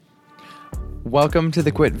Welcome to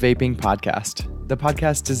the Quit Vaping Podcast, the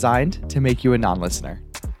podcast designed to make you a non-listener.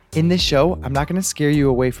 In this show, I'm not going to scare you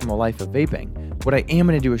away from a life of vaping. What I am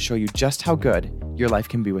going to do is show you just how good your life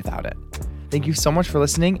can be without it. Thank you so much for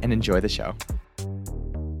listening and enjoy the show.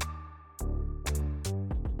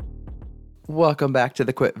 Welcome back to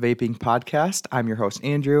the Quit Vaping Podcast. I'm your host,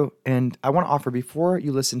 Andrew, and I want to offer before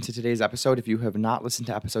you listen to today's episode, if you have not listened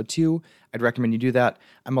to episode 2, I'd recommend you do that.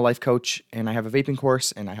 I'm a life coach, and I have a vaping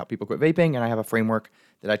course, and I help people quit vaping, and I have a framework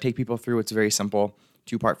that I take people through. It's a very simple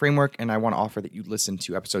 2-part framework, and I want to offer that you listen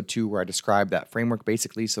to episode 2, where I describe that framework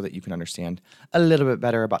basically so that you can understand a little bit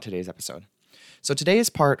better about today's episode. So today is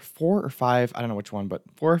part 4 or 5, I don't know which one, but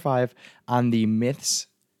 4 or 5 on the myths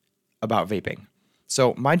about vaping.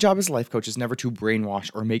 So my job as a life coach is never to brainwash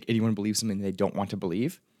or make anyone believe something they don't want to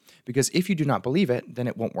believe, because if you do not believe it, then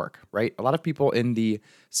it won't work, right? A lot of people in the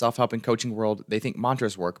self-help and coaching world, they think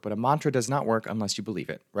mantras work, but a mantra does not work unless you believe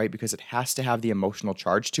it, right? Because it has to have the emotional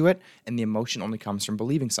charge to it, and the emotion only comes from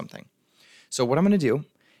believing something. So what I'm going to do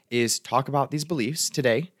is talk about these beliefs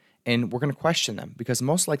today, and we're going to question them, because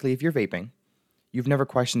most likely if you're vaping, you've never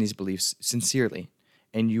questioned these beliefs sincerely,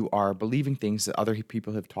 and you are believing things that other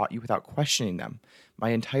people have taught you without questioning them. My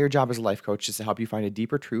entire job as a life coach is to help you find a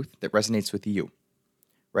deeper truth that resonates with you,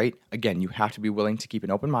 right? Again, you have to be willing to keep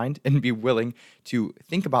an open mind and be willing to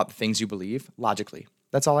think about the things you believe logically.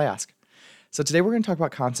 That's all I ask. So today we're going to talk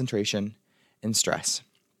about concentration and stress.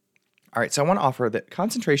 All right, so I want to offer that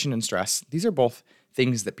concentration and stress, these are both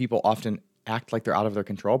things that people often act like they're out of their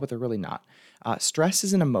control, but they're really not. Stress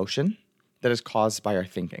is an emotion that is caused by our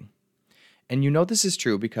thinking. And you know this is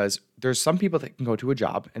true because there's some people that can go to a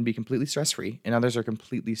job and be completely stress-free, and others are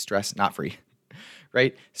completely stress-not-free,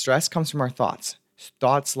 right? Stress comes from our thoughts.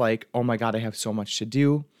 Thoughts like, oh my God, I have so much to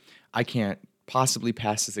do. I can't possibly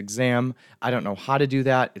pass this exam. I don't know how to do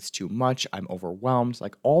that. It's too much. I'm overwhelmed.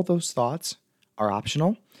 Like all those thoughts are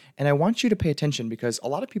optional. And I want you to pay attention because a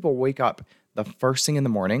lot of people wake up the first thing in the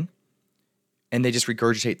morning and they just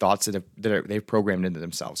regurgitate thoughts they've programmed into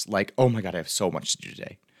themselves. Like, oh my God, I have so much to do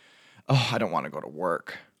today. Oh, I don't want to go to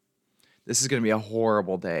work. This is going to be a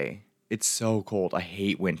horrible day. It's so cold. I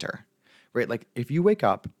hate winter, right? Like if you wake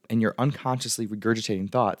up and you're unconsciously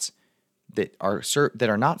regurgitating thoughts that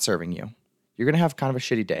are not serving you, you're going to have kind of a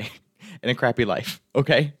shitty day and a crappy life,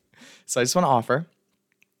 okay? So I just want to offer,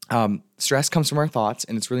 stress comes from our thoughts,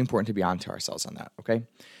 and it's really important to be honest to ourselves on that, okay?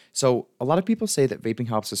 So a lot of people say that vaping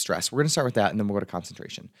helps with stress. We're going to start with that, and then we'll go to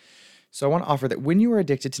concentration. So I want to offer that when you are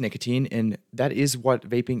addicted to nicotine, and that is what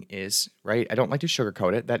vaping is, right? I don't like to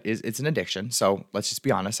sugarcoat it. It's an addiction. So let's just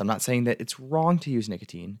be honest. I'm not saying that it's wrong to use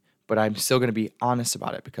nicotine, but I'm still going to be honest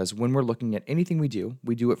about it because when we're looking at anything we do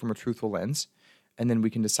it from a truthful lens, and then we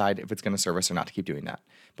can decide if it's going to serve us or not to keep doing that.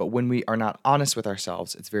 But when we are not honest with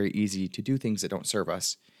ourselves, it's very easy to do things that don't serve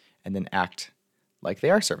us and then act like they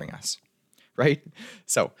are serving us, right?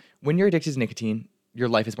 So when you're addicted to nicotine, your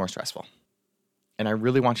life is more stressful. And I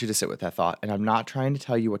really want you to sit with that thought. And I'm not trying to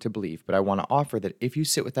tell you what to believe, but I want to offer that if you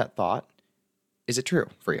sit with that thought, is it true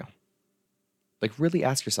for you? Like really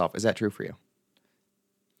ask yourself, is that true for you?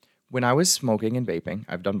 When I was smoking and vaping,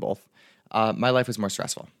 I've done both, my life was more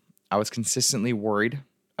stressful. I was consistently worried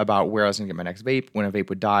about where I was going to get my next vape. When a vape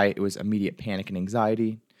would die, it was immediate panic and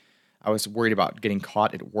anxiety. I was worried about getting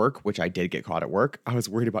caught at work, which I did get caught at work. I was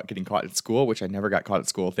worried about getting caught at school, which I never got caught at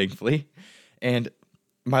school, thankfully. And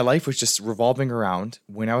my life was just revolving around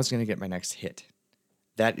when I was going to get my next hit.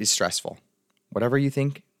 That is stressful. Whatever you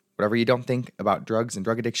think, whatever you don't think about drugs and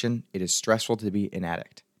drug addiction, it is stressful to be an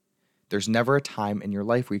addict. There's never a time in your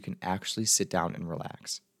life where you can actually sit down and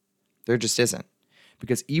relax. There just isn't.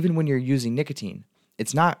 Because even when you're using nicotine,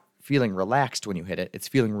 it's not feeling relaxed when you hit it. It's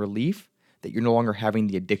feeling relief that you're no longer having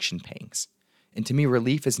the addiction pangs. And to me,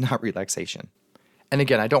 relief is not relaxation. And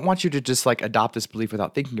again, I don't want you to just like adopt this belief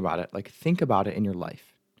without thinking about it. Like think about it in your life.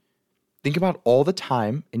 Think about all the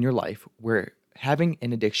time in your life where having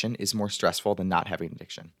an addiction is more stressful than not having an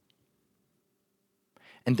addiction.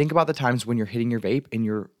 And think about the times when you're hitting your vape and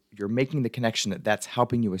you're making the connection that that's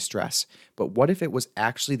helping you with stress. But what if it was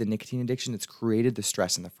actually the nicotine addiction that's created the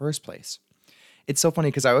stress in the first place? It's so funny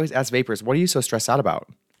because I always ask vapors, what are you so stressed out about?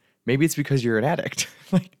 Maybe it's because you're an addict.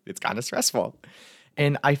 Like it's kind of stressful.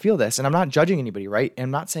 And I feel this, and I'm not judging anybody, right? And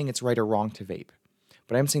I'm not saying it's right or wrong to vape.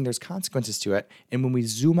 But I'm saying there's consequences to it. And when we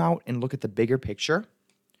zoom out and look at the bigger picture,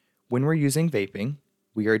 when we're using vaping,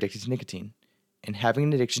 we are addicted to nicotine. And having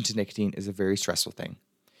an addiction to nicotine is a very stressful thing.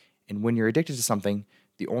 And when you're addicted to something,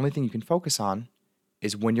 the only thing you can focus on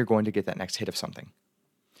is when you're going to get that next hit of something.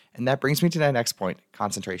 And that brings me to that next point,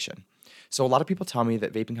 concentration. So a lot of people tell me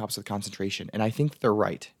that vaping helps with concentration, and I think they're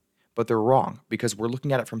right, but they're wrong because we're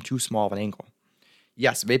looking at it from too small of an angle.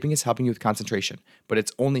 Yes, vaping is helping you with concentration, but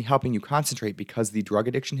it's only helping you concentrate because the drug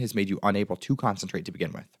addiction has made you unable to concentrate to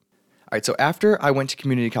begin with. All right, so after I went to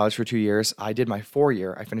community college for 2 years, I did my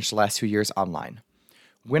 4-year. I finished the last 2 years online.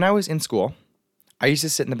 When I was in school, I used to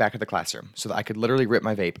sit in the back of the classroom so that I could literally rip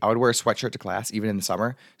my vape. I would wear a sweatshirt to class, even in the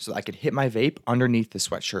summer, so that I could hit my vape underneath the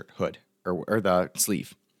sweatshirt hood or the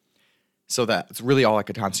sleeve. So that's really all I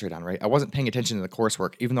could concentrate on, right? I wasn't paying attention to the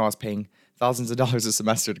coursework, even though I was paying thousands of dollars a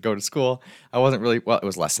semester to go to school. I wasn't really, well, it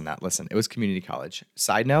was less than that. Listen, it was community college.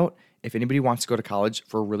 Side note, if anybody wants to go to college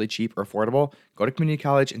for really cheap or affordable, go to community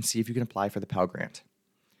college and see if you can apply for the Pell Grant.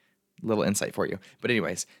 Little insight for you. But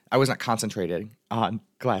anyways, I was not concentrating on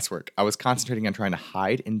classwork. I was concentrating on trying to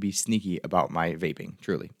hide and be sneaky about my vaping,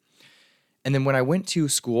 truly. And then when I went to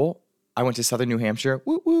school, I went to Southern New Hampshire.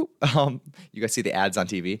 Whoop, whoop. You guys see the ads on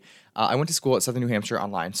TV. I went to school at Southern New Hampshire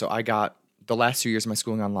online. So I got the last 2 years of my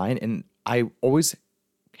schooling online, and I always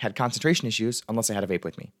had concentration issues unless I had a vape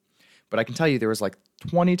with me. But I can tell you there was like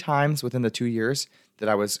 20 times within the 2 years that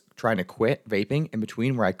I was trying to quit vaping in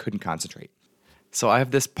between where I couldn't concentrate. So I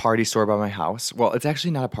have this party store by my house. Well, it's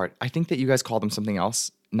actually not a party. I think that you guys call them something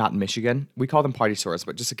else, not in Michigan. We call them party stores,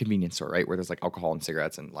 but just a convenience store, right? Where there's like alcohol and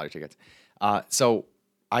cigarettes and lottery tickets. So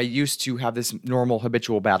I used to have this normal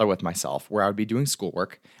habitual battle with myself where I would be doing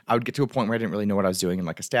schoolwork. I would get to a point where I didn't really know what I was doing in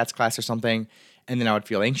like a stats class or something. And then I would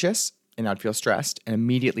feel anxious and I'd feel stressed. And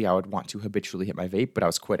immediately I would want to habitually hit my vape, but I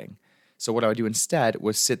was quitting. So what I would do instead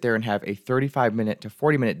was sit there and have a 35-minute to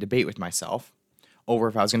 40-minute debate with myself over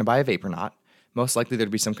if I was going to buy a vape or not. Most likely there'd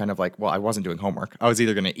be some kind of like, well, I wasn't doing homework. I was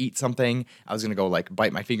either going to eat something, I was going to go like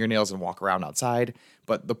bite my fingernails and walk around outside.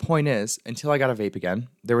 But the point is, until I got a vape again,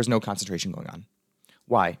 there was no concentration going on.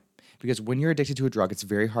 Why? Because when you're addicted to a drug, it's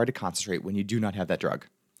very hard to concentrate when you do not have that drug.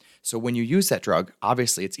 So when you use that drug,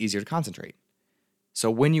 obviously it's easier to concentrate.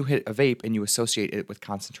 So when you hit a vape and you associate it with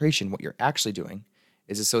concentration, what you're actually doing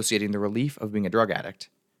is associating the relief of being a drug addict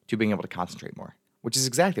to being able to concentrate more, which is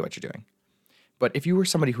exactly what you're doing. But if you were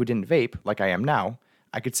somebody who didn't vape, like I am now,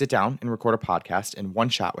 I could sit down and record a podcast in one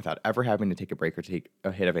shot without ever having to take a break or take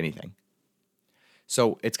a hit of anything.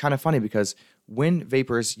 So it's kind of funny because when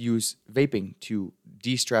vapors use vaping to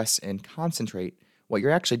de-stress and concentrate, what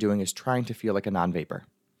you're actually doing is trying to feel like a non-vapor.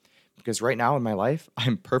 Because right now in my life,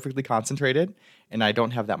 I'm perfectly concentrated and I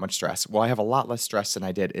don't have that much stress. Well, I have a lot less stress than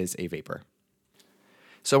I did as a vapor.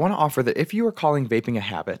 So I want to offer that if you are calling vaping a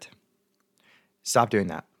habit, stop doing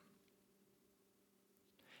that.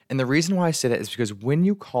 And the reason why I say that is because when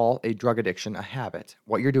you call a drug addiction a habit,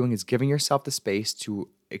 what you're doing is giving yourself the space to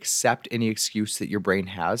accept any excuse that your brain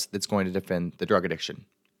has that's going to defend the drug addiction,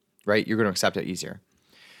 right? You're going to accept it easier.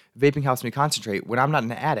 Vaping helps me concentrate. When I'm not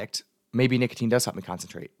an addict, maybe nicotine does help me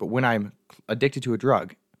concentrate. But when I'm addicted to a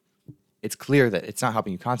drug, it's clear that it's not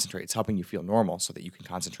helping you concentrate. It's helping you feel normal so that you can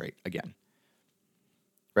concentrate again,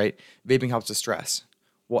 right? Vaping helps with stress.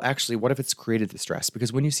 Well, actually, what if it's created the stress?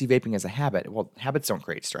 Because when you see vaping as a habit, well, habits don't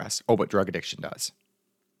create stress. Oh, but drug addiction does.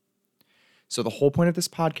 So the whole point of this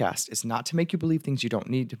podcast is not to make you believe things you don't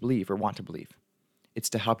need to believe or want to believe. It's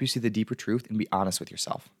to help you see the deeper truth and be honest with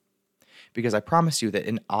yourself. Because I promise you that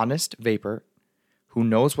an honest vapor who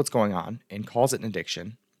knows what's going on and calls it an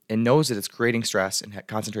addiction and knows that it's creating stress and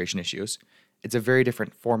concentration issues, it's a very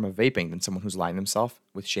different form of vaping than someone who's lying to themselves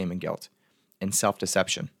with shame and guilt and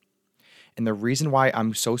self-deception. And the reason why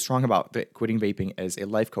I'm so strong about quitting vaping as a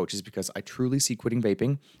life coach is because I truly see quitting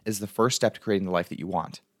vaping as the first step to creating the life that you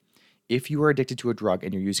want. If you are addicted to a drug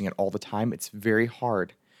and you're using it all the time, it's very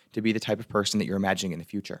hard to be the type of person that you're imagining in the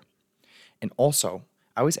future. And also,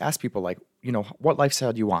 I always ask people like, what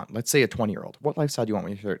lifestyle do you want? Let's say a 20-year-old. What lifestyle do you want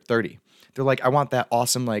when you're 30? They're like, I want that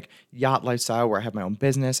awesome like yacht lifestyle where I have my own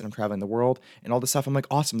business and I'm traveling the world and all this stuff. I'm like,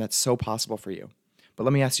 awesome, that's so possible for you. But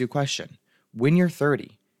let me ask you a question. When you're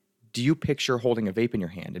 30, do you picture holding a vape in your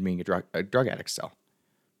hand and being a drug addict still?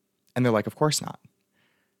 And they're like, of course not.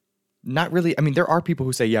 Not really. I mean, there are people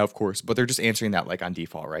who say, yeah, of course, but they're just answering that like on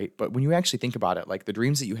default, right? But when you actually think about it, like the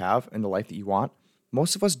dreams that you have and the life that you want,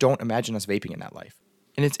 most of us don't imagine us vaping in that life.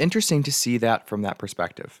 And it's interesting to see that from that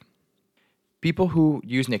perspective. People who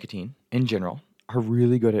use nicotine in general are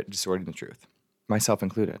really good at distorting the truth, myself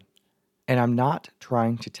included. And I'm not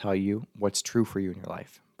trying to tell you what's true for you in your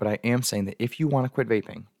life, but I am saying that if you want to quit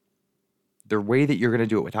vaping, the way that you're going to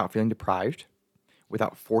do it without feeling deprived,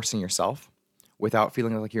 without forcing yourself, without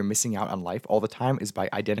feeling like you're missing out on life all the time is by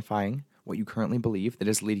identifying what you currently believe that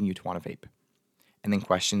is leading you to want to vape, and then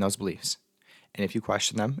questioning those beliefs. And if you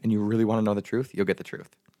question them and you really want to know the truth, you'll get the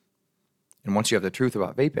truth. And once you have the truth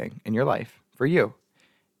about vaping in your life, for you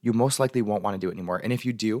most likely won't want to do it anymore. And if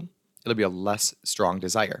you do, it'll be a less strong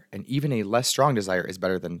desire. And even a less strong desire is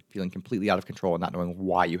better than feeling completely out of control and not knowing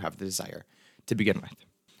why you have the desire. to begin with.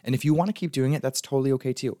 And if you want to keep doing it, that's totally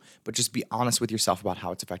okay too. But just be honest with yourself about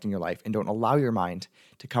how it's affecting your life and don't allow your mind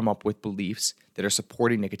to come up with beliefs that are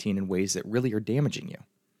supporting nicotine in ways that really are damaging you.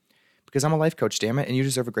 Because I'm a life coach, damn it, and you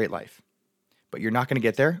deserve a great life. But you're not going to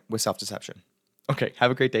get there with self-deception. Okay,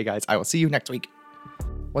 have a great day, guys. I will see you next week.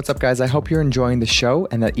 What's up, guys? I hope you're enjoying the show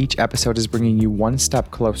and that each episode is bringing you one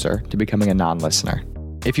step closer to becoming a non-listener.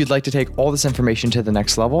 If you'd like to take all this information to the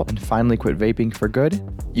next level and finally quit vaping for good,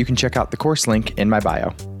 you can check out the course link in my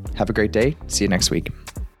bio. Have a great day. See you next week.